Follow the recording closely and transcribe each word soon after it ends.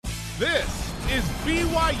This is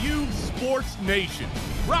BYU Sports Nation,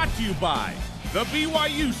 brought to you by The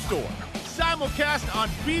BYU Store, simulcast on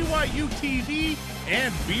BYU TV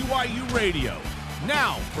and BYU Radio.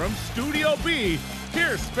 Now, from Studio B,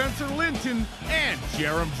 here's Spencer Linton and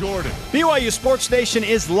Jerem Jordan. BYU Sports Nation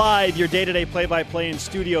is live, your day-to-day play-by-play in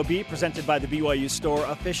Studio B, presented by the BYU Store,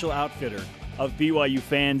 official outfitter of BYU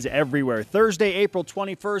fans everywhere. Thursday, April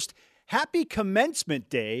 21st, happy commencement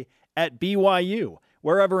day at BYU.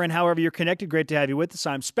 Wherever and however you're connected, great to have you with us.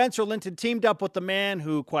 I'm Spencer Linton, teamed up with the man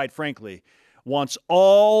who, quite frankly, wants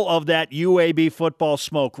all of that UAB football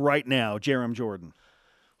smoke right now, Jerem Jordan.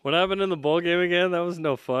 What happened in the bowl game again? That was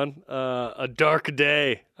no fun. A dark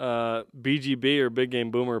day. BGB, or Big Game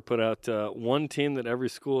Boomer, put out one team that every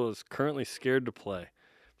school is currently scared to play.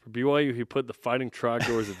 For BYU, he put the Fighting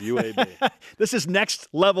Trogdors of UAB. This is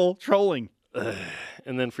next-level trolling.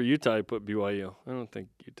 And then for Utah, he put BYU. I don't think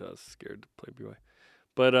Utah's scared to play BYU.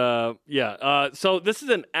 But, so this is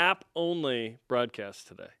an app-only broadcast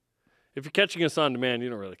today. If you're catching us on demand, you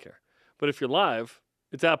don't really care. But if you're live,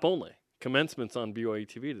 it's app-only. Commencement's on BYU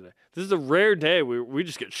TV today. This is a rare day. We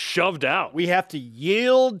just get shoved out. We have to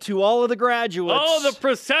yield to all of the graduates. Oh, the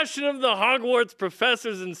procession of the Hogwarts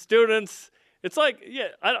professors and students. It's like, yeah,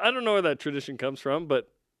 I don't know where that tradition comes from,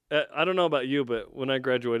 but I don't know about you, but when I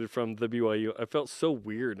graduated from the BYU, I felt so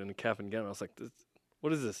weird in a cap and gown. I was like,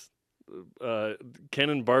 what is this? Ken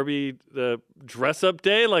and Barbie the dress-up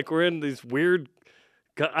day? Like, we're in these weird...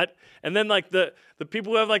 and then, like, the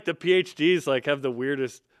people who have, like, the PhDs, like, have the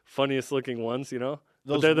weirdest, funniest-looking ones, you know?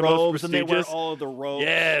 Those they're the robes, most and they wear prestigious. all of the robes.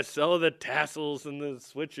 Yes, all of the tassels and the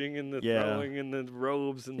switching and the throwing and the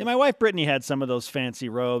robes. And yeah, my wife Brittany had some of those fancy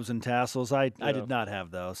robes and tassels. I did not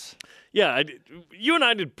have those. Yeah, you and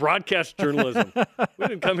I did broadcast journalism. We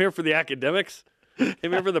didn't come here for the academics.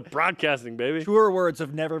 Came here for the broadcasting, baby. Truer words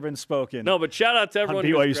have never been spoken. No, but shout out to everyone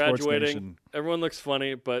who's graduating. Nation. Everyone looks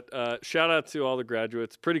funny, but shout out to all the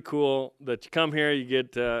graduates. Pretty cool that you come here, you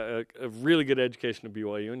get a really good education at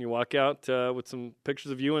BYU, and you walk out with some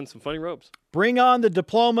pictures of you and some funny robes. Bring on the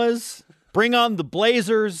diplomas. Bring on the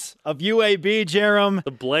Blazers of UAB, Jerem.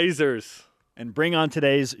 The Blazers. And bring on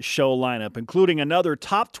today's show lineup, including another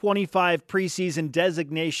top 25 preseason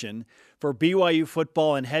designation for BYU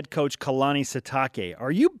football and head coach Kalani Sitake.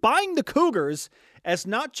 Are you buying the Cougars as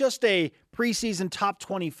not just a preseason top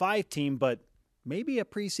 25 team, but maybe a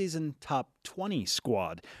preseason top 20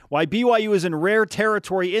 squad? Why BYU is in rare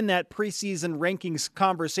territory in that preseason rankings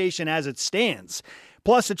conversation as it stands.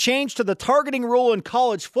 Plus, a change to the targeting rule in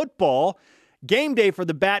college football. Game day for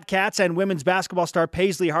the Batcats, and women's basketball star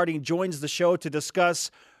Paisley Harding joins the show to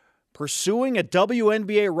discuss pursuing a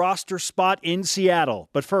WNBA roster spot in Seattle.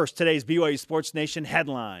 But first, today's BYU Sports Nation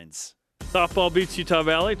headlines. Softball beats Utah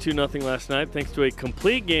Valley 2-0 last night thanks to a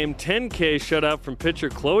complete game 10K shutout from pitcher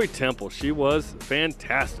Chloe Temple. She was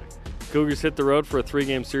fantastic. Cougars hit the road for a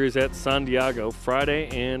 3-game series at San Diego Friday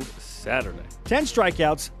and Saturday. 10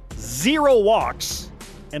 strikeouts, 0 walks,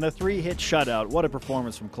 and a 3-hit shutout. What a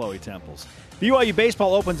performance from Chloe Temples. BYU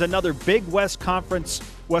baseball opens another big West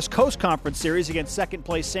Coast Conference series against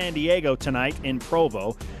second-place San Diego tonight in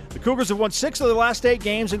Provo. The Cougars have won 6 of their last 8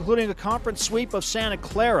 games, including a conference sweep of Santa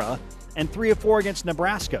Clara and 3 of 4 against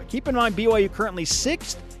Nebraska. Keep in mind, BYU currently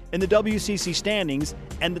 6th in the WCC standings,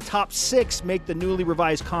 and the top 6 make the newly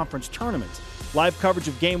revised conference tournament. Live coverage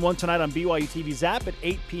of Game 1 tonight on BYU TV Zap at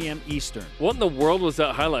 8 p.m. Eastern. What in the world was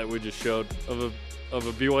that highlight we just showed of a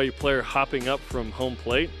BYU player hopping up from home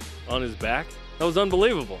plate on his back? That was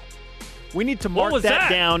unbelievable. We need to mark that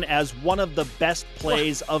down as one of the best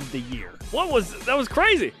plays of the year. That was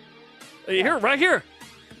crazy. Here, right here.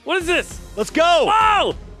 What is this? Let's go.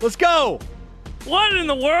 Whoa! Let's go. What in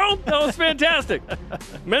the world? That was fantastic.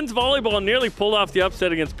 Men's volleyball nearly pulled off the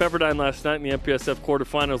upset against Pepperdine last night in the MPSF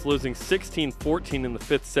quarterfinals, losing 16-14 in the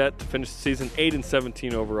 5th set to finish the season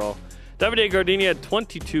 8-17 overall. Davide Gardini had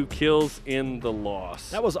 22 kills in the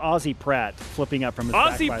loss. That was Ozzie Pratt flipping up from his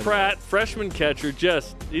Ozzie back. Pratt, freshman catcher,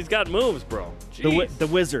 he's got moves, bro. The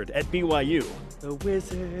Wizard at BYU. The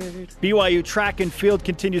Wizard. BYU track and field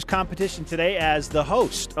continues competition today as the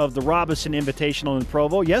host of the Robinson Invitational in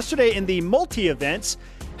Provo. Yesterday in the multi-events,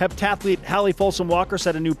 heptathlete Hallie Folsom-Walker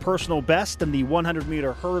set a new personal best in the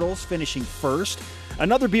 100-meter hurdles, finishing first.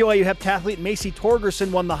 Another BYU heptathlete, Macy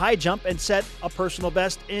Torgerson, won the high jump and set a personal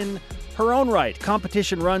best in her own right.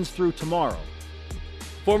 Competition runs through tomorrow.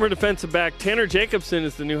 Former defensive back Tanner Jacobson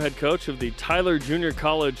is the new head coach of the Tyler Junior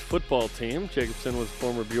College football team. Jacobson was a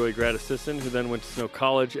former BYU grad assistant who then went to Snow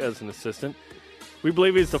College as an assistant. We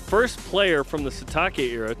believe he's the first player from the Sitake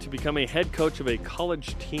era to become a head coach of a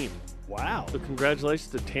college team. Wow. So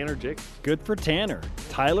congratulations to Tanner Jacobson. Good for Tanner.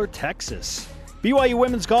 Tyler, Texas. BYU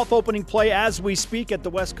women's golf opening play as we speak at the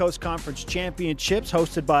West Coast Conference Championships,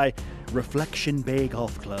 hosted by Reflection Bay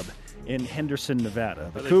Golf Club in Henderson, Nevada.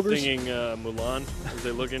 The Cougars singing Mulan as they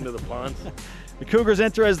look into the ponds. The Cougars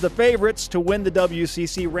enter as the favorites to win the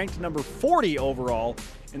WCC, ranked number 40 overall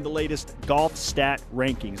in the latest golf stat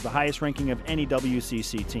rankings, the highest ranking of any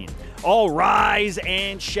WCC team. All rise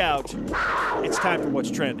and shout. It's time for What's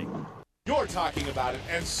Trending. You're talking about it,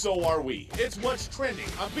 and so are we. It's What's Trending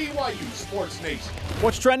on BYU Sports Nation.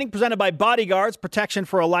 What's Trending, presented by Bodyguards, protection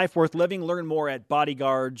for a life worth living. Learn more at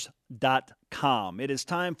bodyguards.com. It is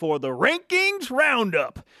time for the Rankings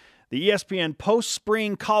Roundup. The ESPN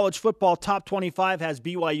Post-Spring College Football Top 25 has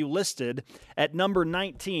BYU listed at number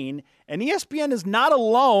 19, and ESPN is not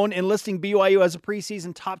alone in listing BYU as a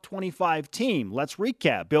preseason Top 25 team. Let's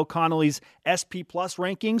recap. Bill Connolly's SP Plus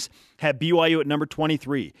rankings have BYU at number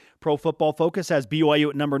 23. Pro Football Focus has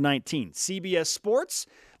BYU at number 19. CBS Sports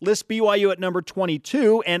lists BYU at number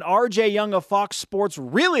 22, and RJ Young of Fox Sports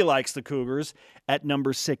really likes the Cougars at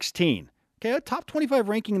number 16. Okay, a top 25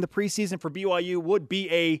 ranking in the preseason for BYU would be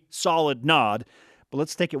a solid nod. But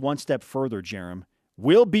let's take it one step further, Jerem.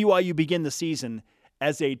 Will BYU begin the season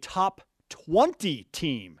as a top 20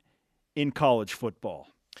 team in college football?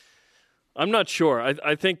 I'm not sure.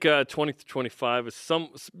 I think 20 to 25 is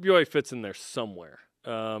BYU fits in there somewhere.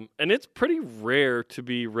 And it's pretty rare to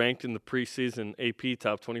be ranked in the preseason AP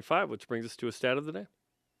top 25, which brings us to a stat of the day.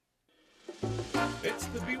 It's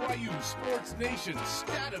the BYU Sports Nation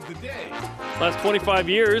stat of the day. Last 25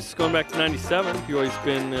 years, going back to 97, BYU's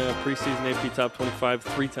been preseason AP top 25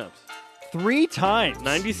 three times. 3 times?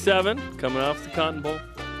 97, coming off the Cotton Bowl.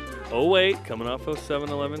 08, coming off 07,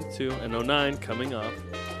 11-2. And 09, coming off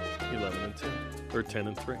 11-2. Or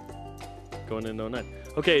 10-3. Going into 09.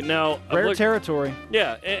 Okay, now... Rare territory.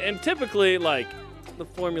 Yeah, and typically, like, the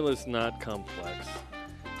formula's not complex.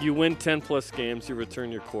 You win 10-plus games, you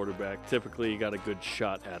return your quarterback. Typically, you got a good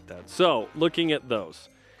shot at that. So, looking at those.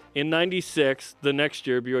 In 96, the next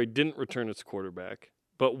year, BYU didn't return its quarterback,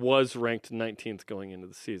 but was ranked 19th going into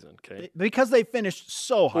the season. Okay, because they finished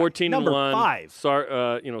so high. 14-1. Number 5.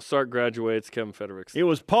 Sark graduates, Kevin Federick's. It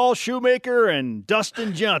was Paul Shoemaker and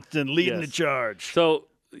Dustin Johnston leading the charge. So,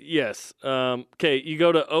 yes. Okay, you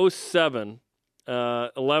go to 07,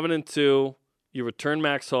 11-2. You return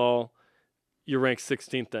Max Hall. You're ranked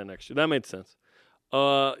 16th that next year. That made sense.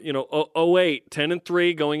 08,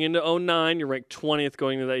 10-3 going into 09. You're ranked 20th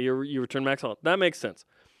going into that year. You return Max Hall. That makes sense.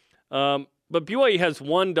 But BYU has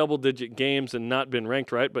won double-digit games and not been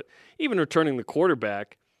ranked, right? But even returning the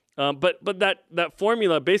quarterback. But that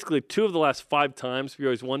formula, basically 2 of the last 5 times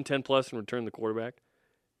BYU's won 10-plus and returned the quarterback,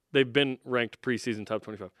 they've been ranked preseason top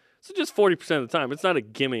 25. So just 40% of the time. It's not a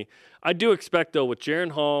gimme. I do expect, though, with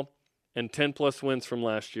Jaren Hall and 10-plus wins from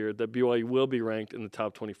last year, that BYU will be ranked in the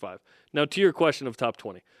top 25. Now, to your question of top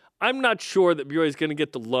 20, I'm not sure that BYU is going to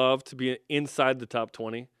get the love to be inside the top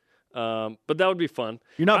 20, but that would be fun.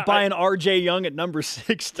 You're not buying RJ Young at number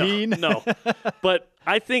 16? No. But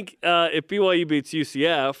I think if BYU beats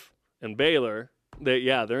UCF and Baylor,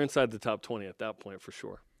 they're inside the top 20 at that point for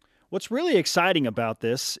sure. What's really exciting about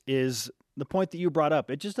this is the point that you brought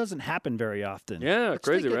up. It just doesn't happen very often. Yeah,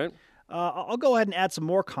 crazy, right? I'll go ahead and add some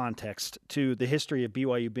more context to the history of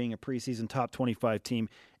BYU being a preseason top 25 team.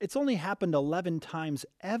 It's only happened 11 times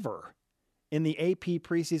ever in the AP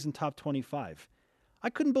preseason top 25. I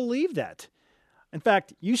couldn't believe that. In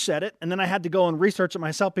fact, you said it, and then I had to go and research it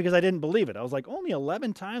myself because I didn't believe it. I was like, only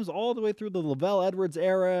 11 times all the way through the Lavelle Edwards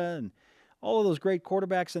era and all of those great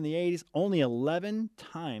quarterbacks in the 80s. Only 11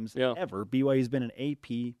 times ever BYU's been an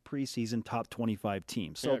AP preseason top 25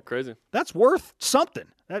 team. So crazy. That's worth something.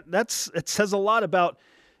 It says a lot about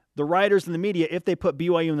the writers and the media, if they put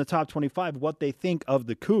BYU in the top 25, what they think of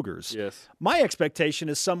the Cougars. Yes. My expectation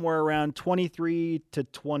is somewhere around 23 to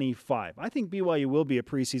 25. I think BYU will be a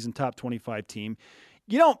preseason top 25 team.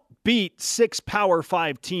 You don't beat 6 Power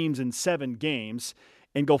 5 teams in 7 games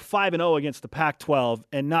and go 5-0 against the Pac-12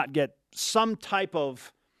 and not get some type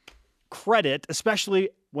of credit, especially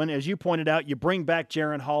when, as you pointed out, you bring back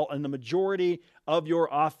Jaren Hall and the majority of your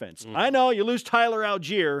offense. I know you lose Tyler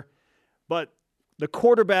Algier, but the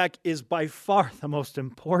quarterback is by far the most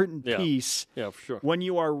important piece for sure. when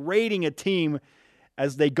you are rating a team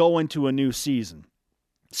as they go into a new season.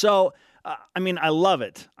 So, I love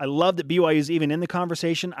it. I love that BYU is even in the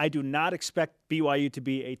conversation. I do not expect BYU to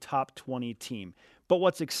be a top 20 team. But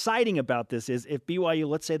what's exciting about this is if BYU,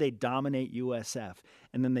 let's say they dominate USF,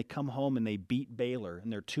 and then they come home and they beat Baylor,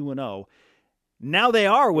 and they're 2-0, now they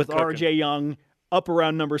are with RJ Young up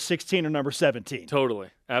around number 16 or number 17. Totally.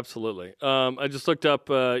 Absolutely. I just looked up,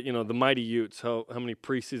 the Mighty Utes, how many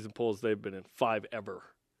preseason polls they've been in. 5 ever.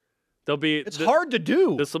 It's hard to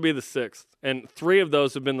do. This will be the 6th, and 3 of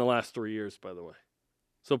those have been the last 3 years, by the way.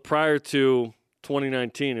 So prior to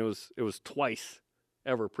 2019, it was twice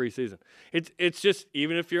ever preseason. It's just,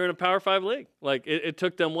 even if you're in a Power 5 league, like it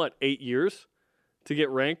took them 8 years to get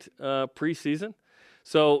ranked preseason.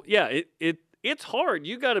 So yeah, it's hard.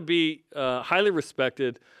 You got to be highly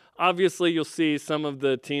respected. Obviously, you'll see some of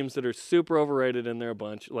the teams that are super overrated in there a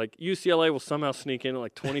bunch. Like UCLA will somehow sneak in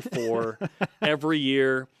at 24 every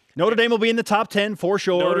year. Notre Dame will be in the top 10 for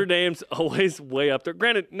sure. Notre Dame's always way up there.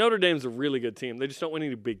 Granted, Notre Dame's a really good team. They just don't win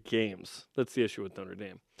any big games. That's the issue with Notre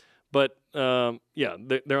Dame. But, yeah,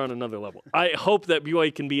 they're on another level. I hope that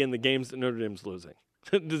BYU can be in the games that Notre Dame's losing.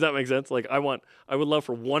 Does that make sense? Like, I would love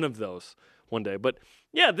for one of those one day. But,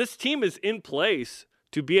 yeah, this team is in place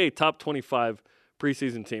to be a top 25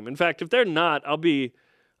 preseason team. In fact, if they're not, I'll be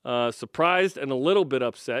surprised and a little bit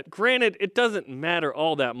upset. Granted, it doesn't matter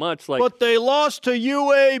all that much. But they lost to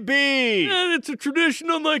UAB. Yeah, it's a tradition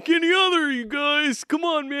unlike any other, you guys. Come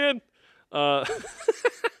on, man.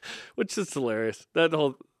 Which is hilarious. That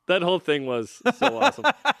whole thing was so awesome.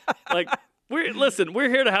 We're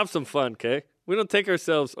here to have some fun, okay? We don't take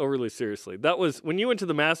ourselves overly seriously. That was, when you went to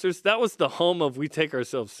the Masters, that was the home of we take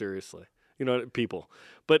ourselves seriously. You know, people.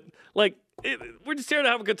 But, we're just here to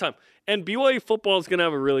have a good time. And BYU football is going to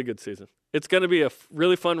have a really good season. It's going to be a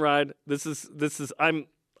really fun ride.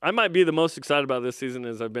 I might be the most excited about this season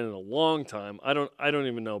as I've been in a long time. I don't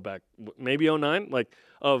even know, back maybe 09,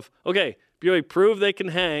 okay, BYU prove they can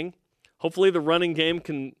hang. Hopefully the running game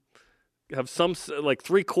can have some,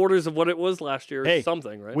 3/4 of what it was last year or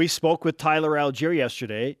something, right? We spoke with Tyler Algier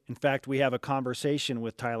yesterday. In fact, we have a conversation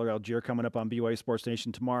with Tyler Algier coming up on BYU Sports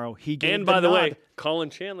Nation tomorrow. And by the way, Colin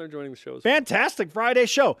Chandler joining the show. Fantastic Friday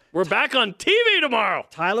show. We're back on TV tomorrow.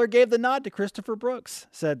 Tyler gave the nod to Christopher Brooks.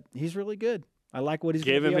 Said he's really good. I like what he's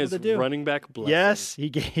going to be able to do. Gave him his running back blessing. Yes, he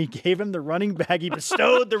gave him the running back. He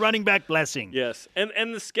bestowed the running back blessing. Yes,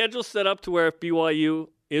 and the schedule's set up to where if BYU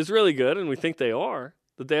is really good, and we think they are,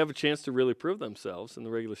 that they have a chance to really prove themselves in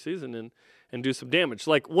the regular season and do some damage.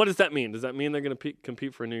 What does that mean? Does that mean they're going to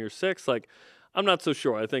compete for a New Year's Six? I'm not so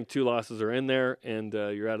sure. I think 2 losses are in there, and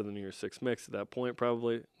you're out of the New Year's Six mix at that point,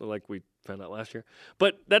 probably, like we found out last year.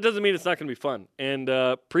 But that doesn't mean it's not going to be fun. And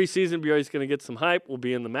preseason, BYU is going to get some hype. We'll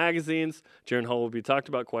be in the magazines. Jaron Hall will be talked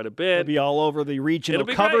about quite a bit. It'll be all over the regional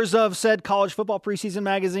covers of said college football preseason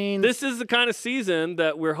magazines. This is the kind of season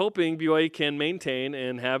that we're hoping BYU can maintain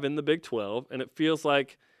and have in the Big 12, and it feels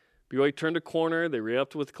like BYU turned a corner. They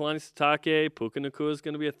re-upped with Kalani Sitake. Puka Nacua is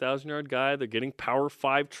going to be a 1,000-yard guy. They're getting Power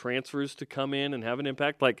 5 transfers to come in and have an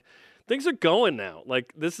impact. Things are going now.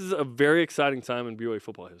 This is a very exciting time in BYU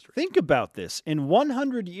football history. Think about this. In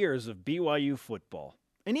 100 years of BYU football,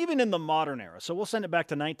 and even in the modern era, so we'll send it back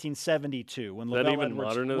to 1972 when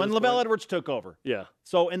LaVell Edwards took over. Yeah.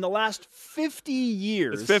 So in the last 50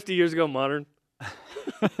 years. Is 50 years ago modern?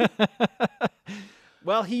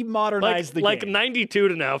 Well, he modernized the game. 92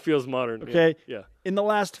 to now feels modern. Okay. Yeah. In the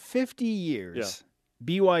last 50 years,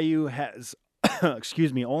 BYU has,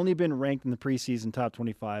 only been ranked in the preseason top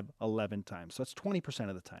 25 11 times. So that's 20%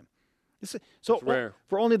 of the time. So rare.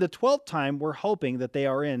 For only the 12th time, we're hoping that they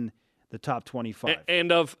are in the top 25.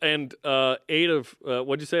 And 8 of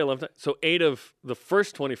what'd you say? 11 times? So 8 of the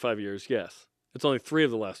first 25 years, yes. It's only 3 of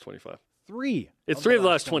the last 25. 3. It's 3 of the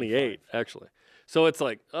last 28, actually. So it's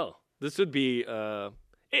this would be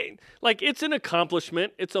it's an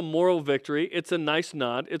accomplishment. It's a moral victory. It's a nice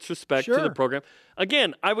nod. It's respect to the program.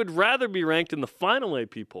 Again, I would rather be ranked in the final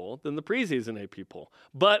AP poll than the preseason AP poll,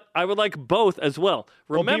 but I would like both as well.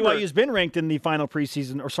 Remember, BYU's been ranked in the final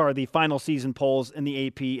the final season polls in the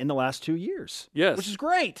AP in the last 2 years. Yes, which is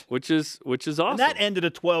great. Which is awesome. And that ended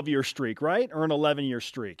a 12-year streak, right, or an 11-year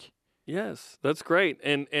streak? Yes, that's great.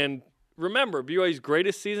 And remember, BYU's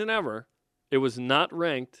greatest season ever. It was not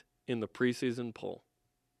ranked in the preseason poll.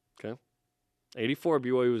 Okay. 84,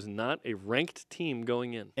 BYU was not a ranked team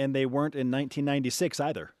going in. And they weren't in 1996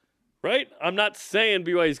 either. Right? I'm not saying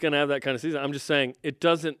BYU is going to have that kind of season. I'm just saying it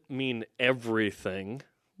doesn't mean everything,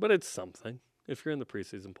 but it's something if you're in the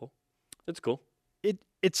preseason poll. It's cool.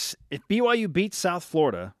 It's if BYU beats South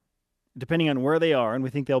Florida, depending on where they are, and we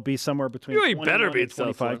think they'll be somewhere between BYU better beat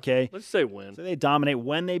 25K. Let's say win. So they dominate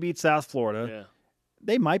when they beat South Florida. Yeah.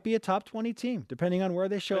 They might be a top 20 team, depending on where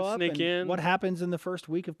they show up and in. what happens in the first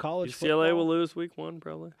week of college football. UCLA will lose week 1,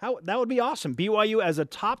 probably. That would be awesome. BYU as a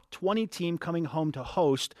top 20 team coming home to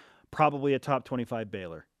host probably a top 25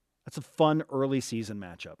 Baylor. That's a fun early season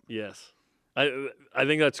matchup. Yes. I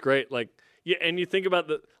think that's great. And you think about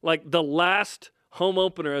the last home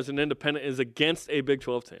opener as an independent is against a Big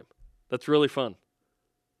 12 team. That's really fun.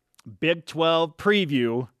 Big 12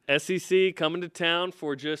 preview. SEC coming to town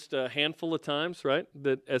for just a handful of times, right?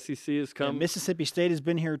 That SEC has come. And Mississippi State has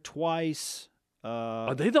been here twice.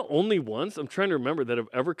 Are they the only ones? I'm trying to remember that have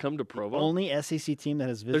ever come to Provo. Only SEC team that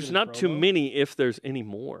has visited. There's not Provo. too many if there's any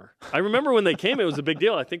more. I remember when they came, it was a big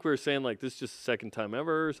deal. I think we were saying like this is just the second time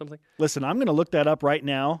ever or something. Listen, I'm going to look that up right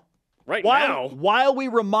now. Now? While we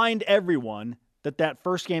remind everyone that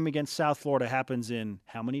first game against South Florida happens in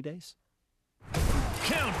how many days?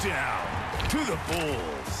 Countdown to the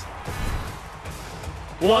Bulls.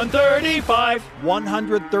 135.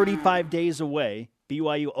 135 days away.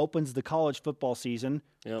 BYU opens the college football season.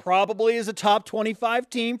 Yep. Probably as a top 25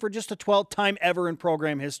 team for just the 12th time ever in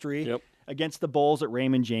program history. Yep. Against the Bulls at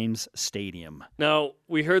Raymond James Stadium. Now,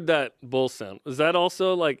 we heard that bull sound. Is that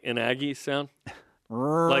also like an Aggie sound?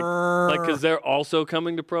 Like because they're also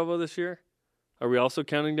coming to Provo this year? Are we also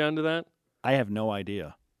counting down to that? I have no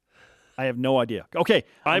idea. Okay.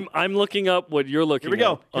 I'm looking up what you're looking Here we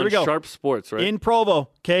go. at on Sharp Sports, right? In Provo,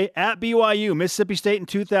 okay, at BYU, Mississippi State in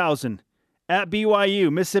 2000. At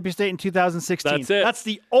BYU, Mississippi State in 2016. That's it. That's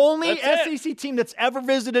the only That's SEC team that's ever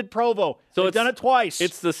visited Provo. So They've done it twice.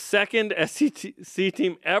 It's the second SEC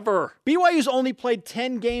team ever. BYU's only played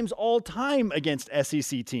 10 games all time against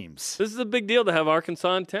SEC teams. This is a big deal to have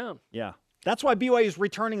Arkansas in town. Yeah. That's why BYU is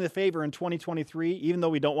returning the favor in 2023, even though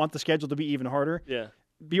we don't want the schedule to be even harder. Yeah.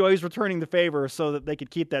 BYU's returning the favor so that they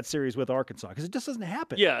could keep that series with Arkansas, because it just doesn't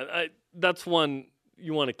happen. Yeah, that's one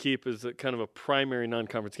you want to keep as a kind of a primary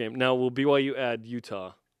non-conference game. Now, will BYU add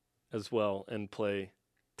Utah as well and play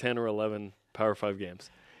 10 or 11 Power 5 games?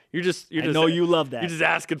 I know you love that. You're just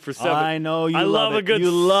asking for 7. I know you I love love it. a good You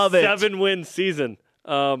love it. 7-win season.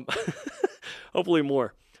 Hopefully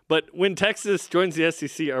more. But when Texas joins the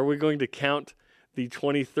SEC, are we going to count the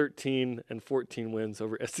 2013 and 14 wins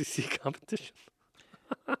over SEC competition?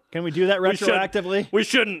 Can we do that retroactively? We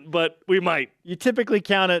shouldn't, but we might. You typically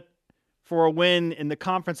count it for a win in the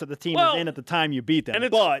conference that the team is in at the time you beat them.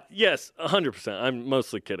 And but yes, 100%. I'm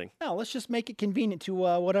mostly kidding. No, let's just make it convenient to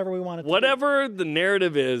whatever we want it to be. Whatever the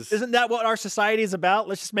narrative is. Isn't that what our society is about?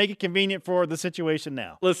 Let's just make it convenient for the situation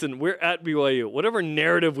now. Listen, we're at BYU. Whatever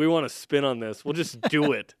narrative we want to spin on this, we'll just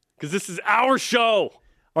do it. Because this is our show.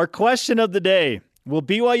 Our question of the day: will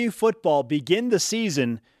BYU football begin the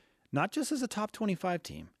season not just as a top 25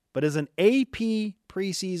 team, but as an AP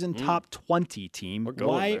preseason top 20 team?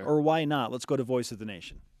 Why there. or why not? Let's go to Voice of the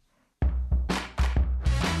Nation.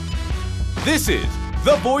 This is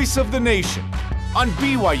the Voice of the Nation on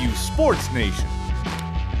BYU Sports Nation.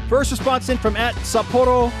 First response in from at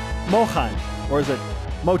Sapporo Mohan, or is it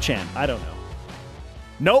Mochan? I don't know.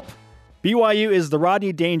 Nope. BYU is the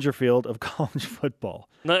Rodney Dangerfield of college football.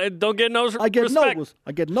 No, don't get no I get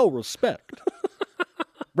respect. no respect.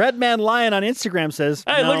 Redman Lion on Instagram says,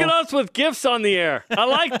 Hey, no, look at us with gifts on the air. I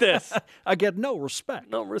like this. I get no respect.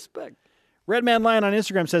 No respect. Redman Lion on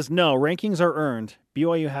Instagram says, no, rankings are earned.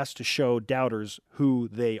 BYU has to show doubters who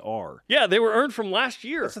they are. Yeah, they were earned from last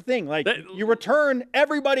year. That's the thing. Like, you return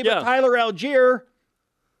everybody but Yeah. Tyler Algier,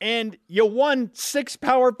 and you won 6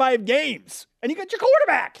 Power 5 games, and you got your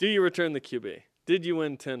quarterback. Do you return the QB? Did you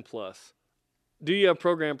win 10+? Do you have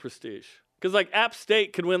program prestige? Because, like, App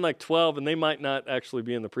State could win, like, 12, and they might not actually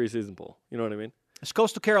be in the preseason bowl. You know what I mean? Is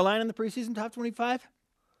Coastal Carolina in the preseason top 25?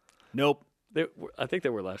 Nope. I think they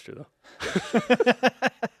were last year, though.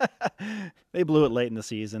 They blew it late in the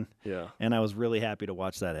season. Yeah. And I was really happy to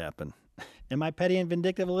watch that happen. Am I petty and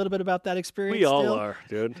vindictive a little bit about that experience? We all still? are,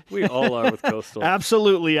 dude. We all are with Coastal.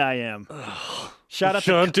 Absolutely, I am. Shout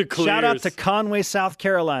out to Conway, South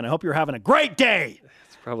Carolina. I hope you're having a great day.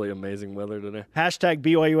 It's probably amazing weather today. Hashtag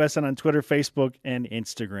BYUSN on Twitter, Facebook, and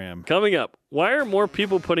Instagram. Coming up, why are more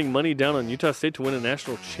people putting money down on Utah State to win a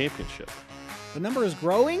national championship? The number is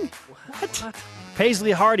growing? What?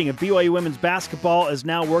 Paisley Harding of BYU women's basketball is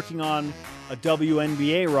now working on a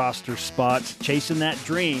WNBA roster spot, chasing that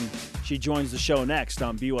dream. She joins the show next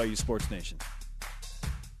on BYU Sports Nation.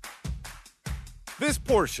 This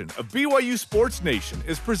portion of BYU Sports Nation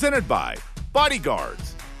is presented by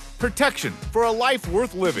Bodyguards. Protection for a life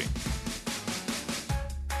worth living.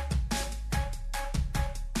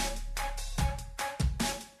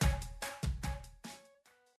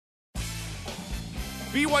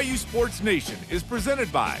 BYU Sports Nation is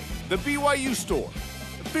presented by the BYU Store,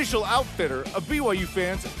 official outfitter of BYU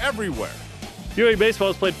fans everywhere. BYU baseball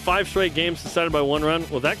has played 5 straight games decided by 1 run.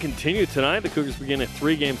 Will that continue tonight? The Cougars begin a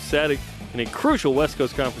 3-game set in a crucial West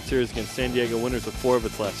Coast Conference Series against San Diego, winners of 4 of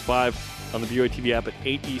its last 5 on the BYU TV app at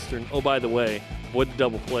 8 Eastern. Oh, by the way, avoid the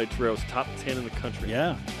double play. Torero's top 10 in the country.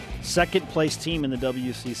 Yeah. Second place team in the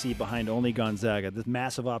WCC behind only Gonzaga. This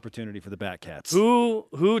massive opportunity for the Batcats.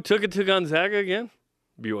 Who took it to Gonzaga again?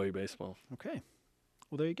 BYU baseball. Okay.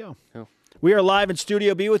 Well, there you go. Yeah. We are live in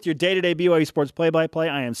Studio B with your day-to-day BYU Sports play-by-play.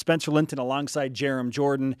 I am Spencer Linton alongside Jerem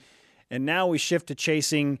Jordan. And now we shift to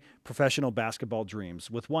chasing professional basketball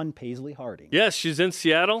dreams with one Paisley Harding. Yes, she's in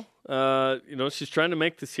Seattle. She's trying to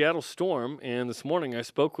make the Seattle Storm. And this morning I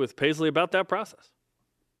spoke with Paisley about that process.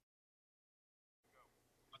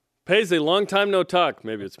 Paisley, long time no talk.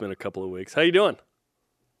 Maybe it's been a couple of weeks. How you doing?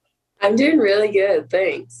 I'm doing really good,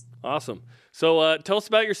 thanks. Awesome. So tell us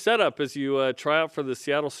about your setup as you try out for the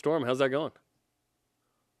Seattle Storm. How's that going?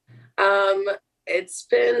 It's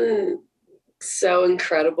been so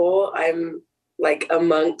incredible. I'm like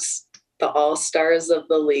amongst the all-stars of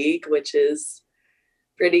the league, which is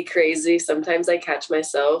pretty crazy. Sometimes I catch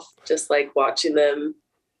myself just like watching them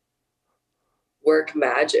work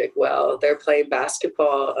magic while they're playing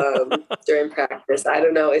basketball during practice. I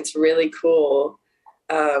don't know. It's really cool.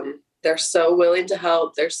 They're so willing to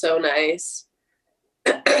help. They're so nice.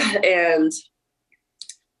 And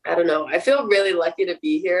I don't know. I feel really lucky to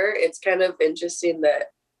be here. It's kind of interesting that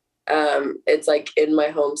it's like in my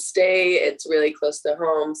home state. It's really close to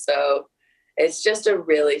home. So it's just a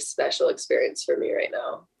really special experience for me right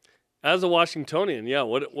now. As a Washingtonian, yeah,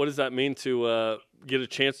 what does that mean to get a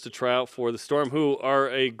chance to try out for the Storm, who are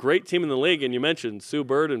a great team in the league? And you mentioned Sue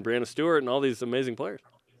Bird and Brianna Stewart and all these amazing players.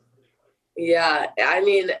 Yeah, I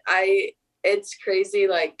mean, it's crazy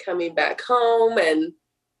like coming back home and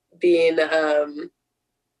being I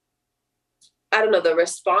don't know, the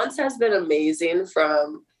response has been amazing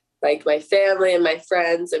from like my family and my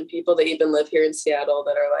friends and people that even live here in Seattle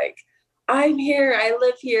that are like, I'm here, I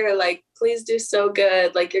live here, like please do so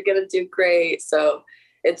good, like you're gonna do great. So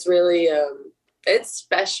it's really it's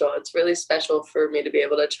special. It's really special for me to be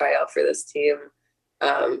able to try out for this team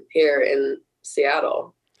here in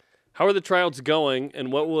Seattle. How are the tryouts going,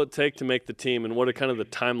 and what will it take to make the team, and what are kind of the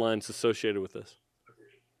timelines associated with this?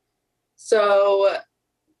 So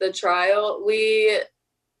the trial,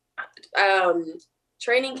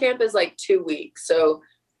 training camp is like 2 weeks. So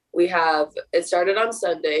it started on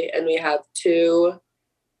Sunday, and we have 2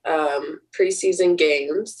 preseason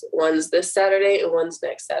games. One's this Saturday and one's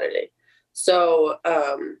next Saturday. So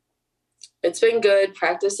it's been good.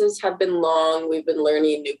 Practices have been long. We've been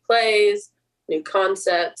learning new plays, new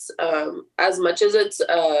concepts. As much as it's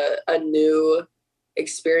a new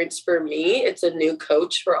experience for me, it's a new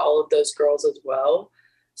coach for all of those girls as well.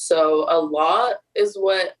 So a lot is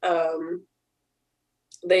what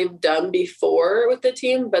they've done before with the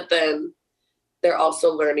team, but then they're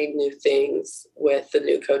also learning new things with the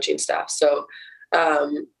new coaching staff. So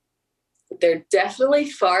they're definitely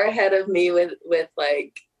far ahead of me with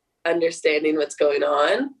like understanding what's going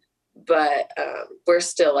on. But we're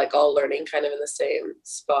still like all learning kind of in the same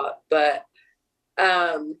spot. But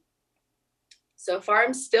so far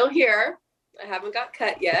I'm still here. I haven't got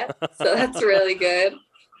cut yet. So that's really good.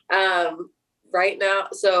 Right now,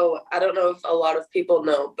 so I don't know if a lot of people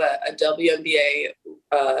know, but a WNBA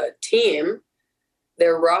team,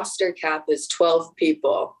 their roster cap is 12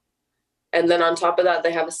 people. And then on top of that,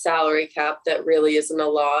 they have a salary cap that really isn't a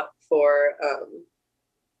lot for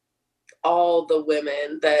all the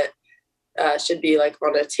women that should be like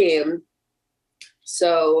on a team.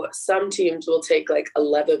 So some teams will take like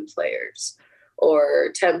 11 players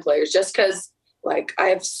or 10 players just because like I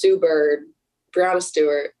have Sue Bird, Brianna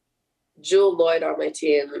Stewart, Jewel Lloyd on my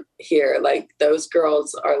team here. Like those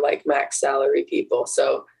girls are like max salary people.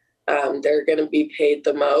 So they're going to be paid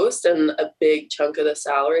the most and a big chunk of the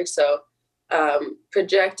salary. So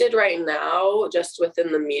projected right now, just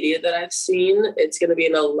within the media that I've seen, it's going to be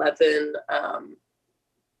an 11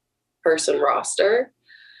 person roster.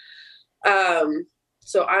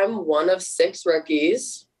 So I'm one of 6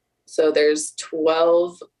 rookies. So there's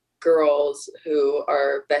 12 girls who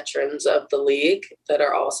are veterans of the league that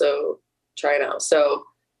are also trying out. So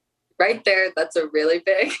right there, that's a really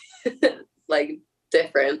big like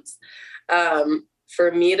difference.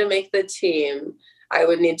 For me to make the team, I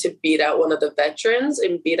would need to beat out one of the veterans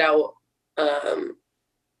and beat out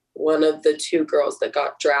one of the 2 girls that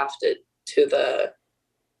got drafted to the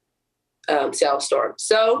Seattle Storm.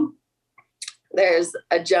 So there's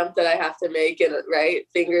a jump that I have to make, and right,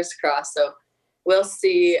 fingers crossed. So we'll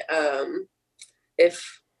see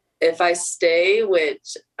if I stay,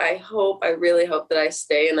 which I really hope that I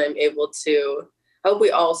stay and I'm able to, I hope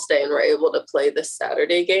we all stay and we're able to play this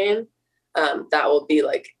Saturday game. That will be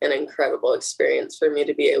like an incredible experience for me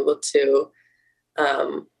to be able to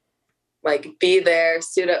like be there,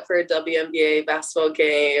 suit up for a WNBA basketball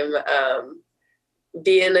game,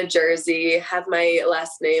 be in a jersey, have my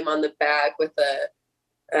last name on the back with a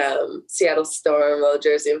Seattle Storm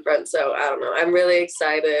jersey in front. So I don't know. I'm really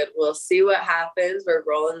excited. We'll see what happens. We're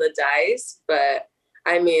rolling the dice, but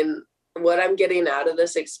I mean, what I'm getting out of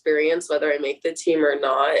this experience, whether I make the team or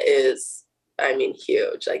not, is, I mean,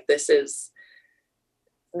 huge. Like this is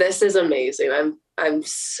amazing. I'm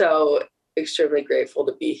so extremely grateful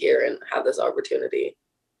to be here and have this opportunity.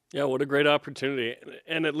 Yeah, what a great opportunity.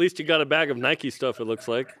 And at least you got a bag of Nike stuff, it looks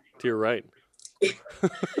like, to your right.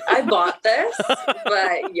 I bought this,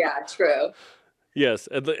 but yeah, true. Yes,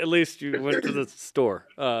 at least you went to the store.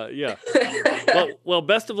 Yeah. Well,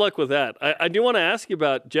 best of luck with that. I do want to ask you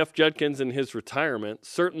about Jeff Judkins and his retirement.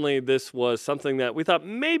 Certainly this was something that we thought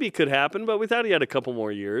maybe could happen, but we thought he had a couple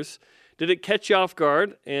more years. Did it catch you off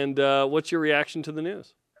guard? And what's your reaction to the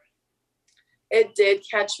news? It did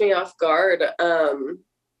catch me off guard.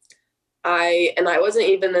 I wasn't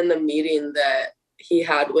even in the meeting that he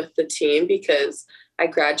had with the team because I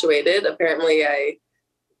graduated. Apparently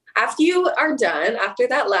after you are done, after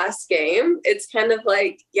that last game, it's kind of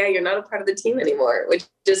like, yeah, you're not a part of the team anymore, which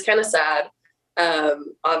is kind of sad.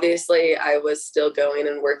 Obviously I was still going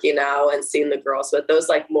and working out and seeing the girls, but those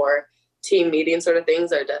like more team meeting sort of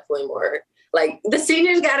things are definitely more like the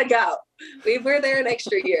seniors got to go. We were there an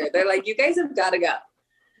extra year. They're like, you guys have got to go.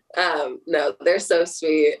 No, they're so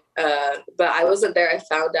sweet. But I wasn't there. I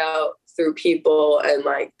found out through people and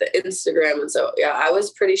like the Instagram. And so, yeah, I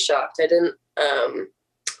was pretty shocked.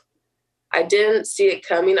 I didn't see it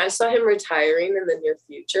coming. I saw him retiring in the near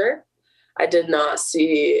future. I did not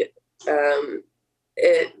see,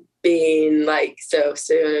 it being like so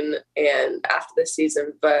soon and after the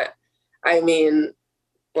season. But I mean,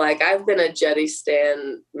 like I've been a Jetty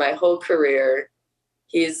stan my whole career.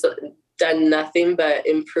 He's done nothing but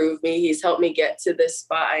improve me. He's helped me get to this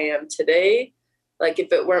spot I am today. Like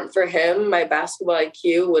if it weren't for him, my basketball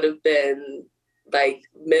IQ would have been like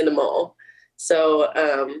minimal. So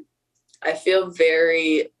I feel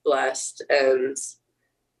very blessed and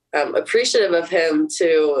appreciative of him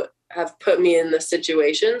to have put me in the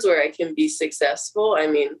situations where I can be successful. I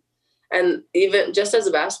mean, and even just as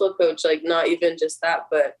a basketball coach, like not even just that,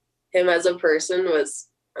 but him as a person was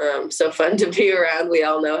so fun to be around. We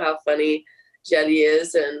all know how funny Jetty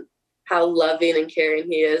is and how loving and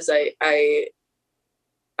caring he is.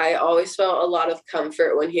 I always felt a lot of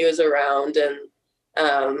comfort when he was around,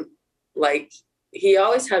 and like he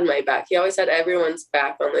always had my back. He always had everyone's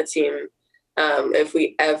back on the team if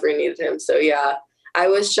we ever needed him. So yeah, I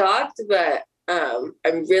was shocked, but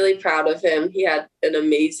I'm really proud of him. He had an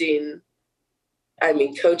amazing,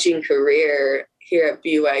 coaching career here at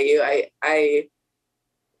BYU.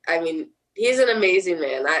 I mean, he's an amazing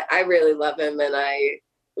man. I really love him, and I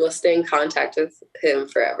will stay in contact with him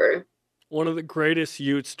forever. One of the greatest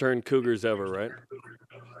Utes turned Cougars ever, right?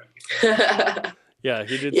 Yeah,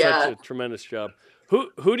 he did such a tremendous job.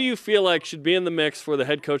 Who do you feel like should be in the mix for the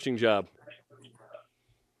head coaching job?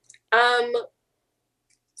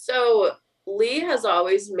 So Lee has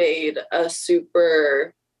always made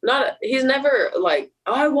he's never like,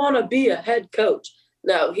 I want to be a head coach.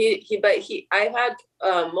 No, I've had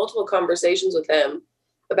multiple conversations with him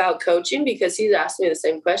about coaching because he's asked me the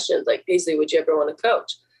same questions. Like, Paisley, would you ever want to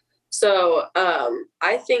coach? So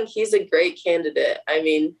I think he's a great candidate. I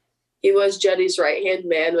mean, he was Jetty's right-hand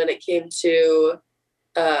man when it came to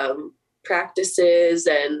practices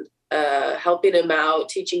and helping him out,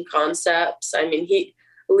 teaching concepts. I mean,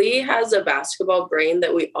 Lee has a basketball brain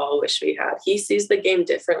that we all wish we had. He sees the game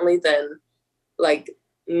differently than like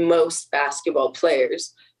most basketball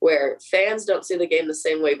players, where fans don't see the game the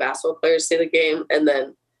same way basketball players see the game. And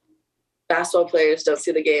then basketball players don't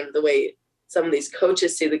see the game the way some of these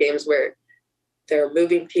coaches see the games, where they're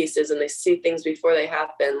moving pieces and they see things before they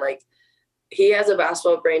happen. Like, he has a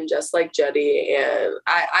basketball brain just like Jetty. And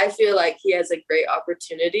I feel like he has a great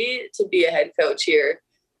opportunity to be a head coach here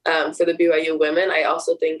for the BYU women. I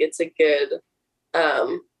also think it's a good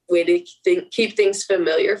way to keep things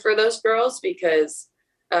familiar for those girls because,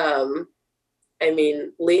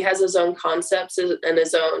 Lee has his own concepts and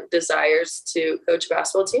his own desires to coach a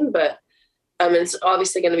basketball team, but it's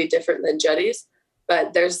obviously going to be different than Jetty's,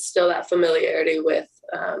 but there's still that familiarity with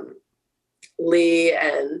Lee.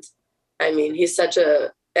 And he's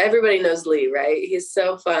everybody knows Lee, right? He's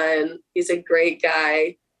so fun. He's a great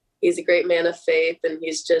guy. He's a great man of faith, and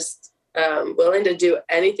he's just willing to do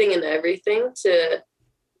anything and everything to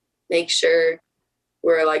make sure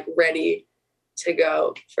we're like ready to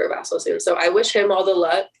go for a basketball season. So I wish him all the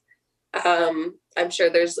luck. I'm sure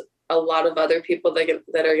there's a lot of other people that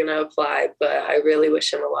are going to apply, but I really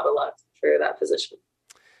wish him a lot of luck for that position.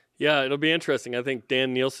 Yeah, it'll be interesting. I think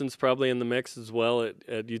Dan Nielsen's probably in the mix as well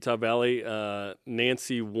at Utah Valley.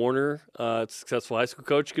 Nancy Warner, successful high school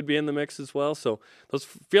coach, could be in the mix as well. So those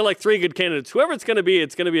feel like three good candidates. Whoever it's going to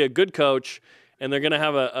be a good coach and they're going to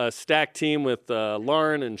have a stacked team with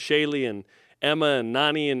Lauren and Shaylee and Emma and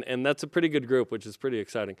Nani, and that's a pretty good group, which is pretty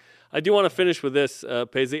exciting. I do want to finish with this,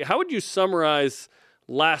 Paisley. How would you summarize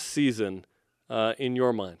last season in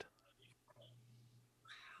your mind?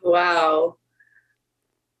 Wow.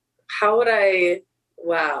 I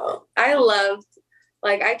loved,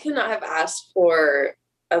 I could not have asked for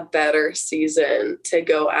a better season to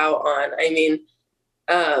go out on. I mean,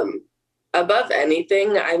 above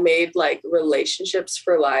anything, I made relationships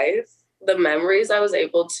for life. The memories I was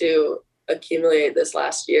able to accumulate this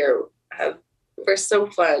last year were so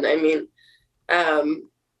fun. I mean,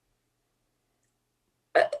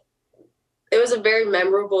 it was a very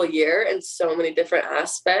memorable year in so many different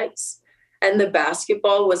aspects. And the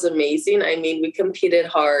basketball was amazing. I mean, we competed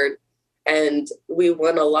hard and we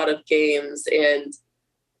won a lot of games, and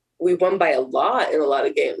we won by a lot in a lot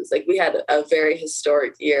of games. We had a very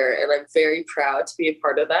historic year, and I'm very proud to be a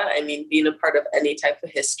part of that. I mean, being a part of any type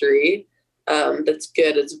of history that's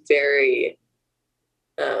good is very,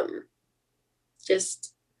 I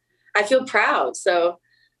feel proud. So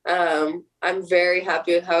I'm very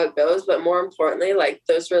happy with how it goes, but more importantly,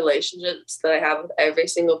 those relationships that I have with every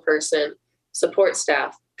single person, support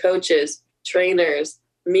staff, coaches, trainers,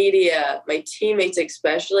 media, my teammates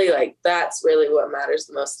especially, that's really what matters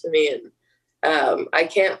the most to me. And I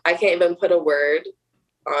can't even put a word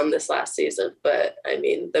on this last season, but I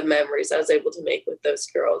mean, the memories I was able to make with those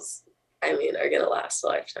girls, I mean, are going to last a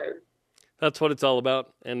lifetime. That's what it's all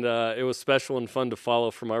about, and it was special and fun to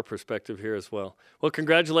follow from our perspective here as well. Well,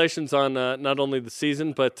 congratulations on not only the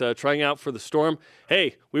season, but trying out for the Storm.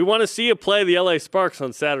 Hey, we want to see you play the LA Sparks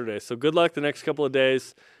on Saturday, so good luck the next couple of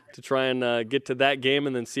days to try and get to that game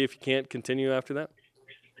and then see if you can't continue after that.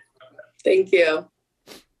 Thank you.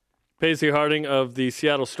 Paisley Harding of the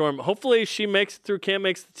Seattle Storm. Hopefully she makes it through, can't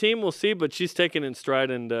make the team, we'll see, but she's taking it in stride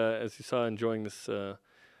and, as you saw, enjoying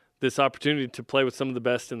this opportunity to play with some of the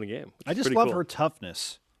best in the game. I just love her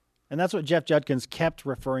toughness. And that's what Jeff Judkins kept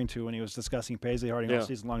referring to when he was discussing Paisley Harding all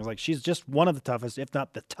season long. She's just one of the toughest, if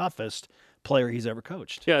not the toughest, player he's ever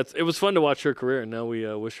coached. Yeah, it was fun to watch her career, and now we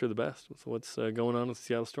wish her the best with what's going on with the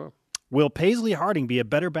Seattle Storm. Will Paisley Harding be a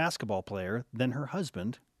better basketball player than her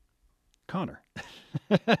husband, Connor?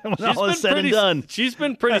 When all is said and done. She's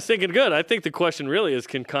been pretty stinking good. I think the question really is,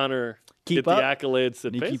 can Connor get the accolades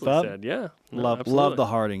that Paisley said? Yeah. Love the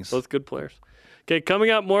Hardings. Both good players. Okay, coming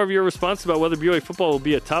up, more of your response about whether BYU football will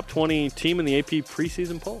be a top 20 team in the AP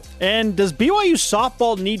preseason poll. And does BYU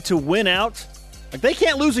softball need to win out? They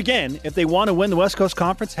can't lose again if they want to win the West Coast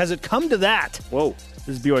Conference. Has it come to that? Whoa.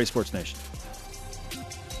 This is BYU Sports Nation.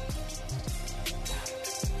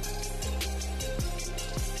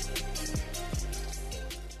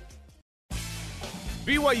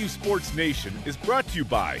 BYU Sports Nation is brought to you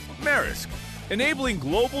by Maersk, enabling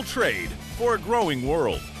global trade for a growing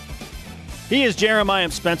world. He is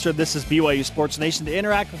Jeremiah Spencer. This is BYU Sports Nation. To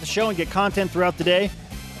interact with the show and get content throughout the day,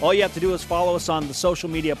 all you have to do is follow us on the social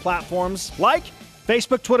media platforms like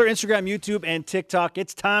Facebook, Twitter, Instagram, YouTube, and TikTok.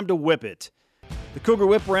 It's time to whip it. The Cougar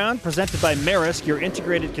Whip Round, presented by Maersk, your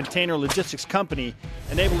integrated container logistics company,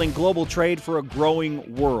 enabling global trade for a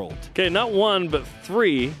growing world. Okay, not one, but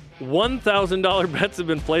three $1,000 bets have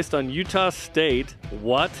been placed on Utah State.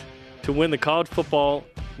 What? To win the college football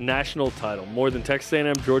national title, more than Texas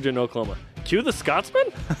A&M, Georgia, and Oklahoma. Cue the Scotsman?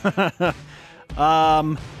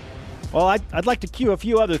 Well, I'd like to cue a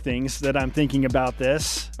few other things that I'm thinking about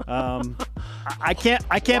this. I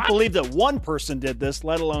can't believe that one person did this,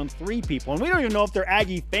 let alone three people. And we don't even know if they're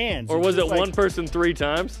Aggie fans. Or was it one person three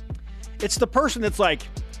times? It's the person that's like,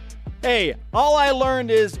 hey, all I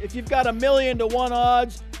learned is if you've got 1,000,000 to 1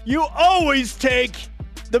 odds, you always take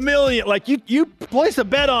the million. You place a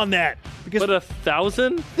bet on that. But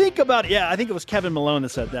 1,000? Think about it. Yeah, I think it was Kevin Malone that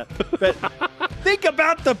said that. But think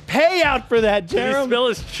about the payout for that, Jeremy. Did he spill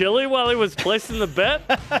his chili while he was placing the bet?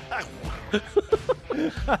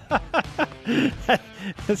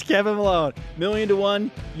 It's Kevin Malone. 1,000,000 to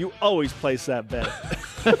 1, you always place that bet.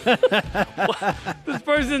 This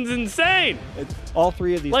person's insane. It's all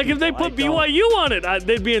three of these people. If they put BYU on it,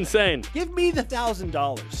 they'd be insane. Give me the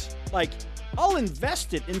 $1,000. I'll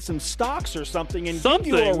invest it in some stocks or something and give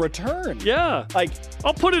you a return. Yeah.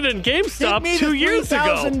 I'll put it in GameStop 2 years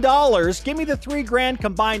ago. $1,000. Give me the $3,000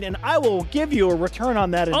 combined, and I will give you a return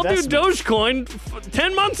on that investment. I'll do Dogecoin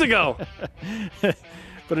 10 months ago.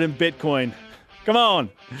 Put it in Bitcoin. Come on.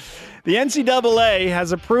 The NCAA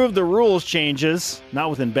has approved the rules changes, not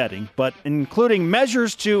within betting, but including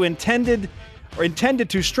measures intended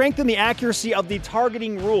to strengthen the accuracy of the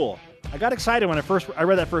targeting rule. I got excited when I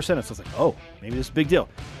read that first sentence. I was like, oh, maybe this is a big deal.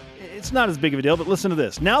 it's not as big of a deal, but listen to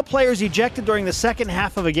this. Now players ejected during the second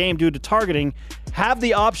half of a game due to targeting have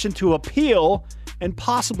the option to appeal and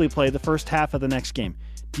possibly play the first half of the next game.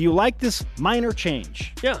 Do you like this minor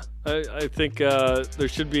change? Yeah, I think there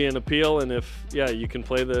should be an appeal, and if you can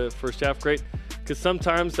play the first half, great. Because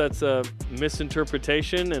sometimes that's a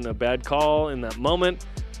misinterpretation and a bad call in that moment.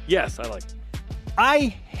 Yes, I like it. I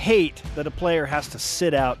hate that a player has to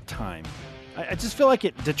sit out time. I just feel like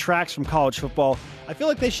it detracts from college football. I feel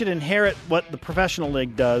like they should inherit what the professional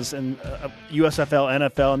league does and USFL,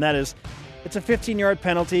 NFL, and that is it's a 15-yard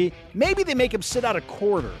penalty. Maybe they make him sit out a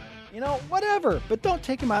quarter. Whatever. But don't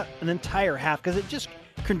take him out an entire half because it just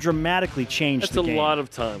can dramatically change the game. That's a lot of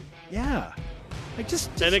time. Yeah.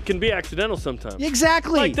 And it can be accidental sometimes.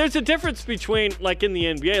 Exactly. Like there's a difference between like in the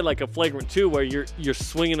NBA, like a flagrant 2 where you're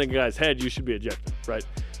swinging a guy's head, you should be ejected, right?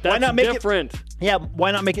 That's why not make different.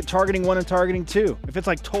 Why not make it targeting 1 and targeting 2? If it's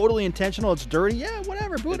like totally intentional, it's dirty. Yeah,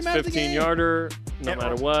 whatever. Boot him out of the game. 15-yarder, no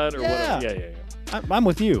matter what, or whatever. Yeah. I'm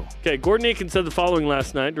with you. Okay, Gordon Aiken said the following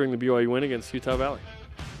last night during the BYU win against Utah Valley.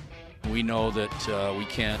 We know that we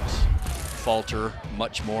can't falter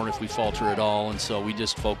much more if we falter at all, and so we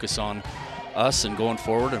just focus on us and going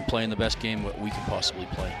forward and playing the best game that we can possibly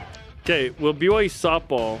play. Okay, will BYU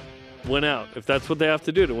softball win out if that's what they have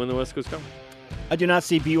to do to win the West Coast Conference? I do not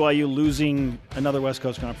see BYU losing another West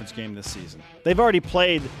Coast Conference game this season. They've already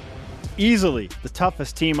played easily the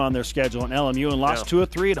toughest team on their schedule in LMU and lost 2 of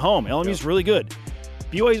 3 at home. LMU's really good.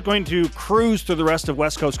 BYU is going to cruise through the rest of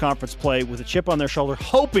West Coast Conference play with a chip on their shoulder,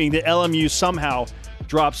 hoping that LMU somehow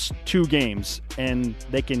drops 2 games and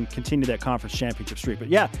they can continue that conference championship streak. But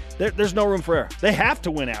yeah, there's no room for error. They have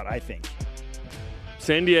to win out, I think.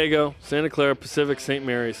 San Diego, Santa Clara, Pacific, St.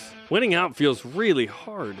 Mary's. Winning out feels really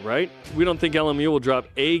hard, right? We don't think LMU will drop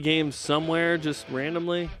a game somewhere just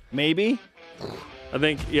randomly? Maybe. I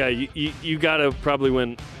think, you got to probably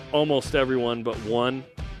win almost everyone but one.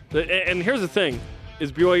 And here's the thing.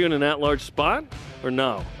 Is BYU in an at-large spot or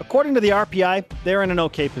no? According to the RPI, they're in an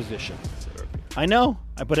okay position. I know,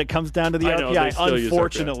 but it comes down to the RPI,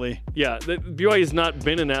 unfortunately. Yeah, BYU has not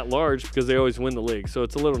been in at-large because they always win the league, so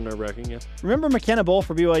it's a little nerve-wracking, yeah. Remember McKenna Bowl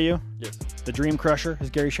for BYU? Yes. The Dream Crusher, as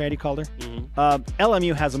Gary Shady called her? Mm-hmm.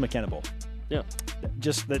 LMU has a McKenna Bowl. Yeah.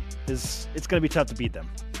 Just that it's going to be tough to beat them.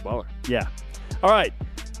 Baller. Yeah. All right,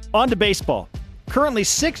 on to baseball. Currently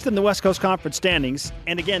 6th in the West Coast Conference standings,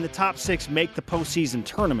 and again, the top 6 make the postseason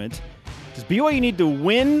tournament. Does BYU need to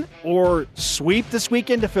win or sweep this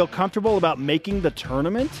weekend to feel comfortable about making the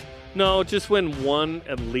tournament? No, just win one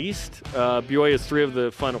at least. BYU has 3 of the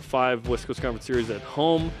final 5 West Coast Conference series at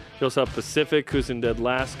home. You also have Pacific, who's in dead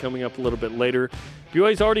last, coming up a little bit later.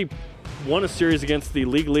 BYU's already won a series against the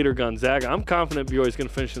league leader Gonzaga. I'm confident BYU's going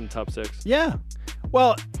to finish in the top 6. Yeah.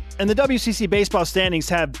 Well, and the WCC baseball standings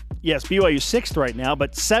have, yes, BYU 6th right now,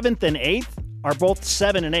 but 7th and 8th are both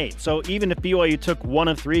 7 and 8. So even if BYU took 1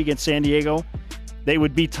 of 3 against San Diego, they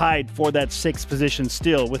would be tied for that 6th position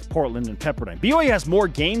still with Portland and Pepperdine. BYU has more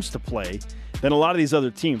games to play than a lot of these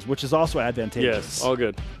other teams, which is also advantageous. Yes, all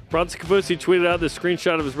good. Bronson Kafusi tweeted out this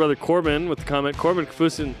screenshot of his brother Corbin with the comment, Corbin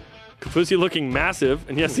Kafusi looking massive,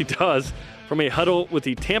 and yes, he does, from a huddle with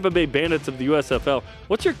the Tampa Bay Bandits of the USFL.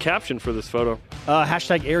 What's your caption for this photo?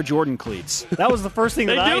 Hashtag Air Jordan cleats. That was the first thing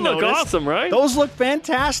that I noticed. They do look awesome, right? Those look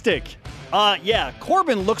fantastic. Yeah,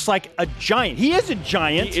 Corbin looks like a giant. He is a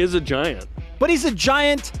giant. He is a giant. But he's a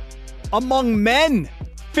giant among men,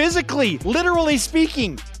 physically, literally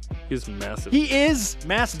speaking. He's massive. He is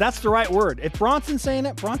massive. That's the right word. If Bronson's saying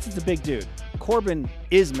it, Bronson's a big dude. Corbin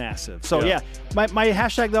is massive. So, yeah. My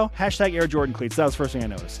hashtag, though, hashtag Air Jordan cleats. That was the first thing I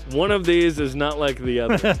noticed. One of these is not like the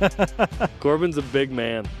other. Corbin's a big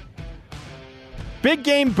man. Big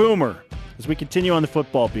game boomer. As we continue on the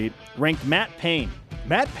football beat, ranked Matt Payne,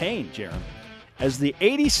 Jaron, as the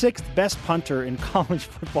 86th best punter in college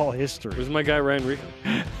football history. Where's my guy, Ryan Rico?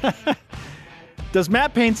 Does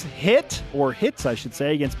Matt Payne's hits, I should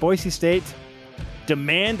say, against Boise State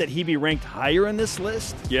demand that he be ranked higher in this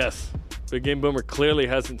list? Yes. Big Game Boomer clearly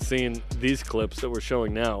hasn't seen these clips that we're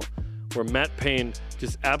showing now, where Matt Payne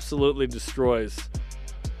just absolutely destroys.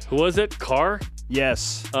 Who was it? Carr?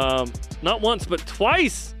 Yes. Not once, but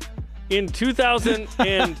twice in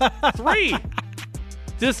 2003.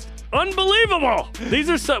 Just unbelievable.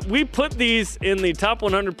 These are we put these in the top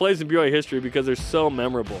 100 plays in BYU history because they're so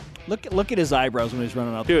memorable. Look at his eyebrows when he's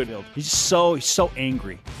running out the field. He's so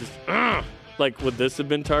angry. Just, like, would this have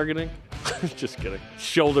been targeting? Just kidding.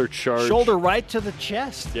 Shoulder charge. Shoulder right to the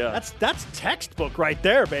chest. Yeah. That's textbook right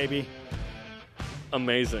there, baby.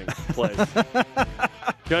 Amazing play.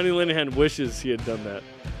 Johnny Linehan wishes he had done that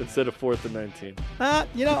instead of 4th and 19.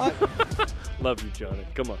 You know, Love you, Johnny.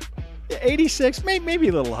 Come on. 86, maybe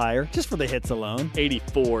a little higher, just for the hits alone.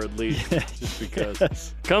 84 at least, just because.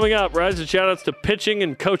 Yes. Coming up, rise and shout-outs to pitching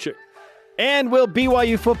and coaching. And will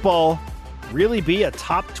BYU football really be a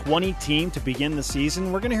top 20 team to begin the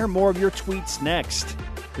season? We're going to hear more of your tweets next.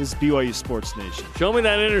 This is BYU Sports Nation. Show me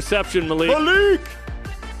that interception, Malik. Malik!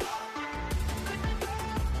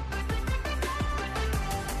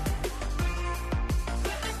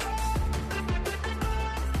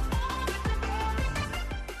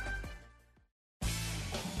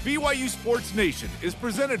 BYU Sports Nation is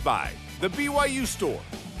presented by The BYU Store,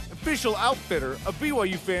 official outfitter of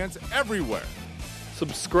BYU fans everywhere.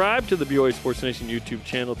 Subscribe to the BYU Sports Nation YouTube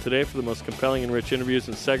channel today for the most compelling and rich interviews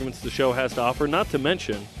and segments the show has to offer, not to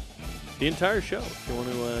mention the entire show, if you want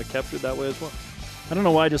to capture it that way as well. I don't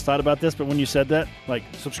know why I just thought about this, but when you said that, like,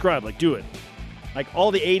 subscribe, like, do it. Like, all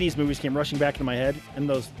the 80s movies came rushing back into my head, and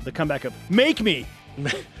the comeback of, make me!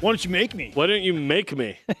 Why don't you make me? Why don't you make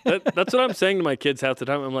me? That's what I'm saying to my kids half the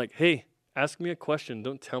time. I'm like, hey, ask me a question.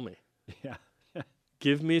 Don't tell me. Yeah.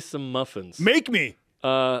 Give me some muffins. Make me!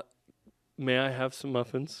 May I have some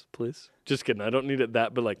muffins, please? Just kidding. I don't need it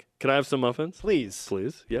that, but like, can I have some muffins? Please.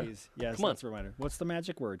 Please? Yeah. Please. Yes, Come on. that's a reminder. What's the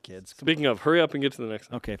magic word, kids? Speaking of, hurry up and get to the next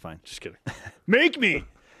one. Okay, fine. Just kidding. Make me!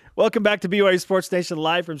 Welcome back to BYU Sports Nation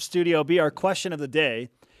live from Studio B. Our question of the day,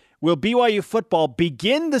 will BYU football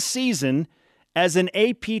begin the season as an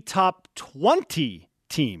AP Top 20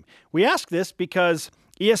 team? We ask this because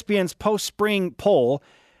ESPN's post-spring poll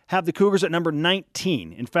have the Cougars at number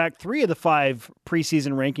 19. In fact, 3 of the 5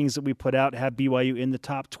 preseason rankings that we put out have BYU in the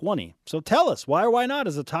top 20. So tell us, why or why not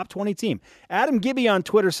as a top 20 team? Adam Gibby on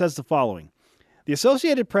Twitter says the following. The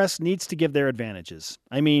Associated Press needs to give their advantages.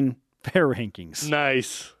 I mean, fair rankings.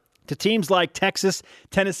 Nice. To teams like Texas,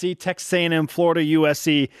 Tennessee, Texas A&M, Florida,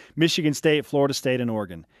 USC, Michigan State, Florida State, and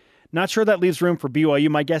Oregon. Not sure that leaves room for BYU.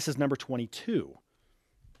 My guess is number 22.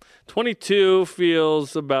 22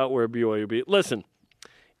 feels about where BYU be. Listen,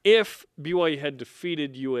 if BYU had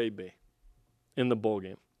defeated UAB in the bowl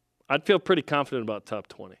game, I'd feel pretty confident about top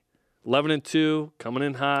 20. 11-2, coming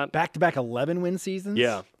in hot. Back-to-back 11-win seasons?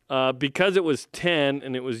 Yeah. Because it was 10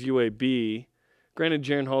 and it was UAB, granted,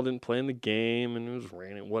 Jaren Hall didn't play in the game and it was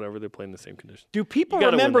raining, whatever, they played in the same conditions. Do people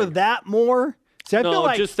remember that more? See, I feel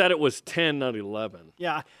like, just that it was 10, not 11.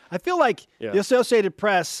 Yeah, I feel like the Associated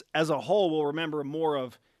Press as a whole will remember more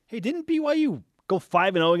of, hey, didn't BYU go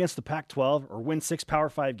 5-0 against the Pac-12 or win 6 Power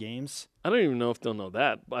 5 games? I don't even know if they'll know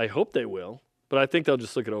that. I hope they will. But I think they'll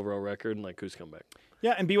just look at overall record and like who's come back.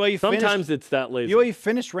 Yeah, and BYU sometimes it's that lazy. BYU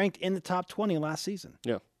finished ranked in the top 20 last season.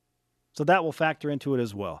 Yeah. So that will factor into it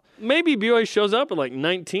as well. Maybe BYU shows up at like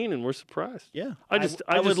 19 and we're surprised. Yeah. I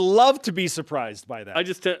would love to be surprised by that. I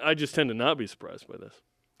just tend to not be surprised by this.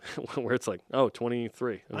 Where it's like,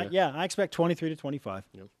 23. Okay. I expect 23 to 25.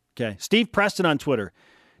 Yeah. Okay. Steve Preston on Twitter.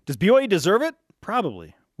 Does BYU deserve it?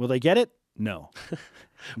 Probably. Will they get it? No.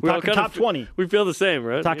 We're talking top 20. We feel the same,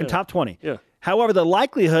 right? Talking top 20. Yeah. However, the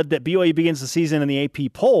likelihood that BYU begins the season in the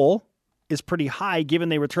AP poll is pretty high given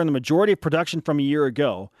they return the majority of production from a year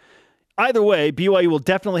ago. Either way, BYU will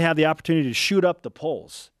definitely have the opportunity to shoot up the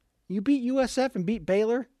polls. You beat USF and beat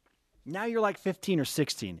Baylor, now you're like 15 or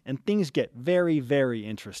 16, and things get very, very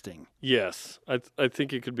interesting. Yes, I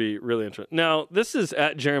think it could be really interesting. Now, this is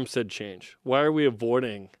at Jerem Said Change. Why are we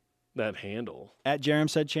avoiding that handle? At Jerem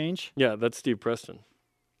Said Change? Yeah, that's Steve Preston.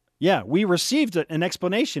 Yeah, we received an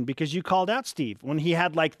explanation because you called out Steve when he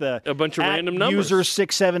had like a bunch of random numbers. User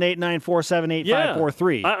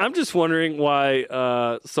 67894785543. I'm just wondering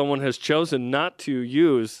why someone has chosen not to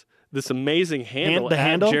use this amazing handle. The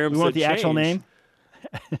handle? Jerem We want the Said actual Change.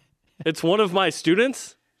 name? It's one of my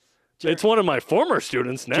students. It's one of my former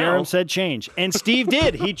students now. Jerem Said Change. And Steve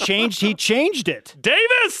did. He changed it.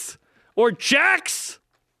 Davis or Jax.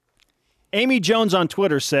 Amy Jones on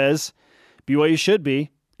Twitter says, BYU should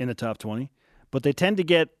be in the top 20, but they tend to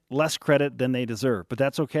get less credit than they deserve. But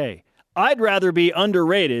that's okay. I'd rather be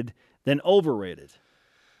underrated than overrated.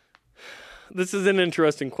 This is an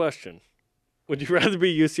interesting question. Would you rather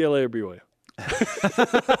be UCLA or BYU?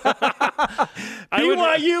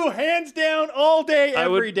 BYU, hands down, all day,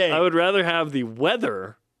 every day. I would rather have the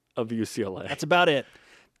weather of UCLA. That's about it.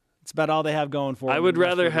 It's about all they have going for them. I would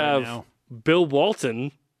rather right have now. Bill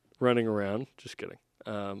Walton running around. Just kidding.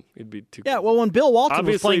 It'd be too. Yeah, well, when Bill Walton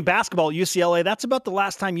was playing basketball at UCLA, that's about the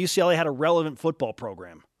last time UCLA had a relevant football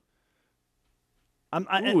program.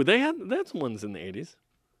 They had ones in the 80s.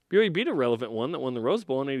 BYU beat a relevant one that won the Rose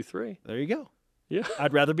Bowl in 83. There you go. Yeah.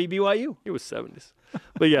 I'd rather be BYU. It was 70s.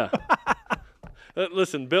 But yeah.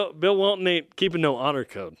 Listen, Bill Walton ain't keeping no honor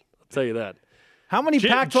code. I'll tell you that. How many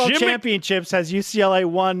Pac-12 championships has UCLA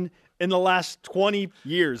won in the last 20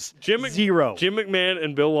 years. Zero. Jim McMahon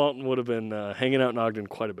and Bill Walton would have been hanging out in Ogden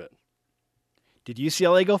quite a bit. Did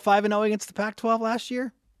UCLA go 5-0 against the Pac-12 last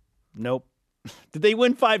year? Nope. Did they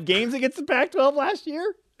win 5 games against the Pac-12 last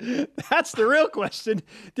year? That's the real question.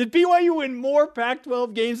 Did BYU win more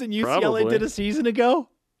Pac-12 games than UCLA Probably. did a season ago?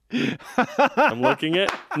 I'm looking at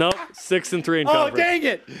 6-3 in conference. Oh, dang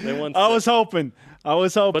it. They won I 6. was hoping.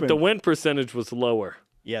 But the win percentage was lower.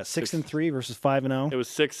 Yeah, 6-3 versus 5-0. It was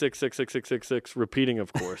 6-6, repeating,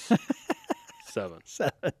 of course. 7.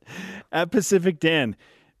 At Pacific Dan,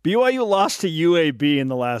 BYU lost to UAB in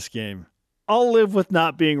the last game. I'll live with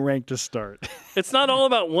not being ranked to start. It's not all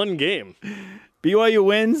about one game. BYU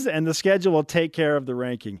wins, and the schedule will take care of the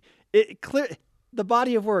ranking. The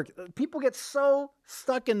body of work. People get so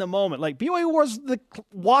stuck in the moment. Like, BYU was the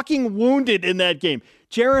walking wounded in that game.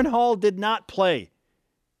 Jaren Hall did not play.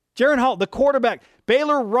 Jaren Hall, the quarterback.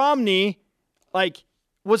 Baylor Romney,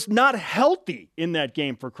 was not healthy in that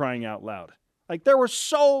game, for crying out loud. There were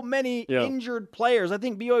so many injured players. I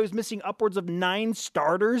think BYU was missing upwards of 9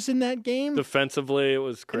 starters in that game. Defensively, it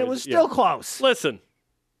was crazy. And it was still close. Listen,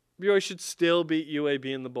 BYU should still beat UAB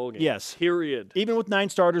in the bowl game. Yes. Period. Even with 9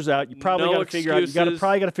 starters out, you probably got to figure out. You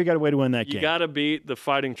probably got to figure out a way to win that game. You got to beat the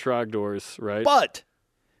Fighting Trogdors, right? But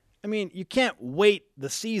you can't wait the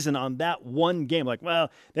season on that one game.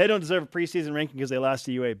 They don't deserve a preseason ranking because they lost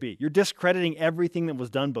to UAB. You're discrediting everything that was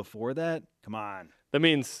done before that. Come on. That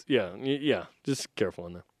means, just careful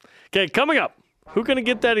on that. Okay, coming up, who going to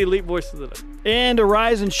get that elite voice of the day? And a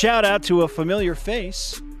rise and shout out to a familiar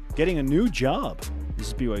face getting a new job. This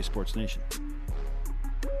is BYU Sports Nation.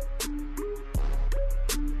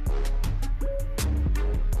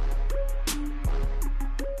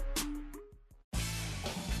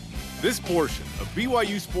 This portion of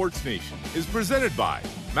BYU Sports Nation is presented by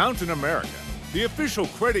Mountain America, the official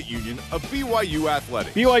credit union of BYU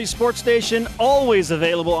Athletics. BYU Sports Nation, always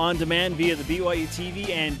available on demand via the BYU TV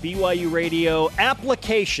and BYU Radio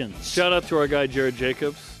applications. Shout out to our guy, Jared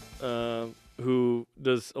Jacobs, who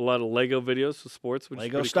does a lot of Lego videos with sports. Which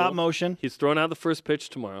Lego is pretty stop cool. motion. He's throwing out the first pitch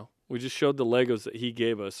tomorrow. We just showed the Legos that he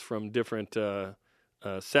gave us from different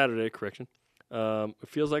Saturday, correction. It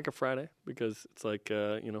feels like a Friday because it's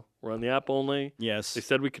we're on the app only. Yes. They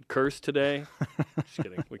said we could curse today. Just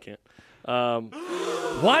kidding. We can't.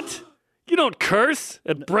 What? You don't curse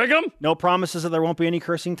at Brigham? No promises that there won't be any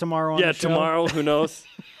cursing tomorrow on the show? Tomorrow. Who knows?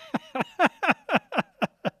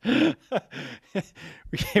 we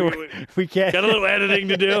can't. Got a little editing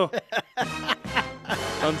to do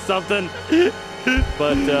on something.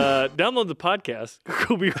 But download the podcast.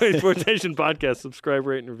 Google BYU Sports Nation podcast. Subscribe,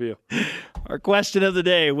 rate, and review. Our question of the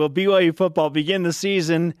day: will BYU football begin the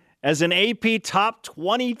season as an AP top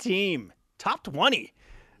 20 team? Top 20.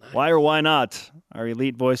 Nice. Why or why not? Our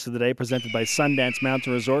elite voice of the day, presented by Sundance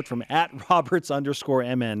Mountain Resort from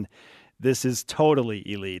 @Roberts_MN. This is totally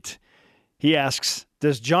elite. He asks,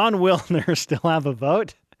 does John Wilner still have a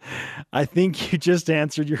vote? I think you just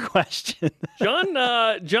answered your question. John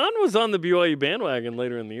was on the BYU bandwagon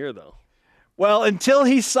later in the year, though. Well, until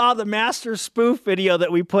he saw the master spoof video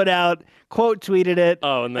that we put out, quote tweeted it,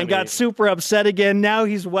 and got super upset again. Now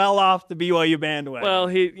he's well off the BYU bandwagon. Well,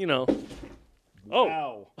 Oh.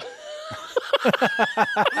 Wow.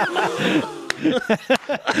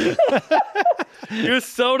 Your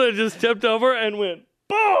soda just tipped over and went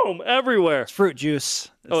boom everywhere. It's fruit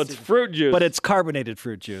juice. It's fruit juice. But it's carbonated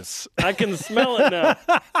fruit juice. I can smell it now.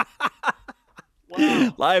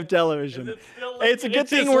 Wow. Live television. It's a good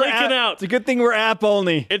thing we're leaking out. It's a good thing we're app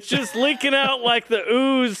only. It's just leaking out like the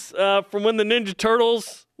ooze from when the Ninja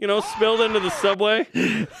Turtles, spilled into the subway.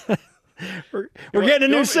 We're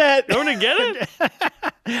getting a new set. You want to get it?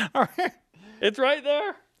 All right. It's right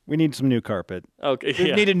there. We need some new carpet. Okay.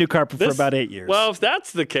 We've needed new carpet for about 8 years. Well, if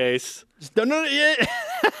that's the case. Don't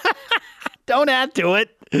add to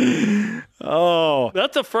it. Oh.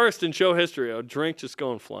 That's a first in show history. A drink just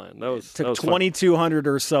going flying. That took 2,200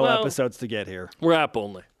 or so episodes to get here. We're app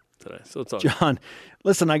only today, so it's all John,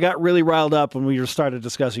 listen, I got really riled up when we started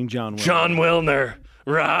discussing John Wilner. John Wilner.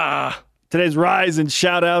 Rah. Today's rise and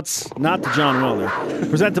shout-outs, not to John Wilner.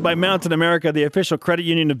 Presented by Mountain America, the official credit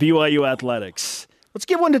union of BYU Athletics. Let's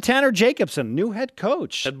give one to Tanner Jacobson, new head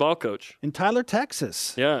coach. Head ball coach. In Tyler,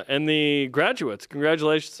 Texas. Yeah, and the graduates.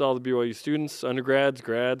 Congratulations to all the BYU students, undergrads,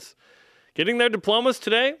 grads. Getting their diplomas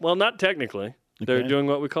today. Well, not technically. Okay. They're doing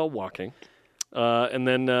what we call walking. And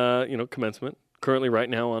then, commencement, currently right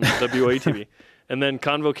now on WYU TV. And then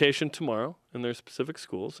convocation tomorrow in their specific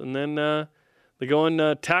schools. And then they go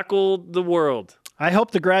and tackle the world. I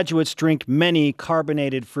hope the graduates drink many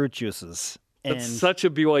carbonated fruit juices. That's such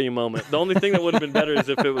a BYU moment. The only thing that would have been better is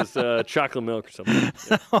if it was chocolate milk or something.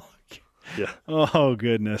 Yeah. Oh, Yeah. Oh,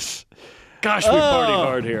 goodness. Gosh, we party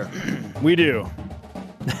hard here. We do.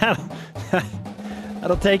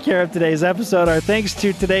 That'll take care of today's episode. Our thanks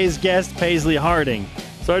to today's guest, Paisley Harding.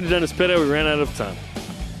 Sorry to Dennis Pitta, we ran out of time.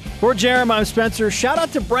 For Jeremy, I'm Spencer. Shout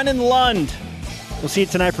out to Brennan Lund. We'll see you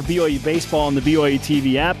tonight for BYU Baseball on the BYU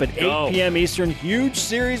TV app at 8 p.m. Eastern. Huge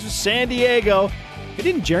series with San Diego. Hey,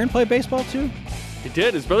 didn't Jaron play baseball too? He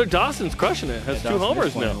did. His brother Dawson's crushing it. Has 2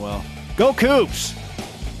 homers now. Well. Go Cougs!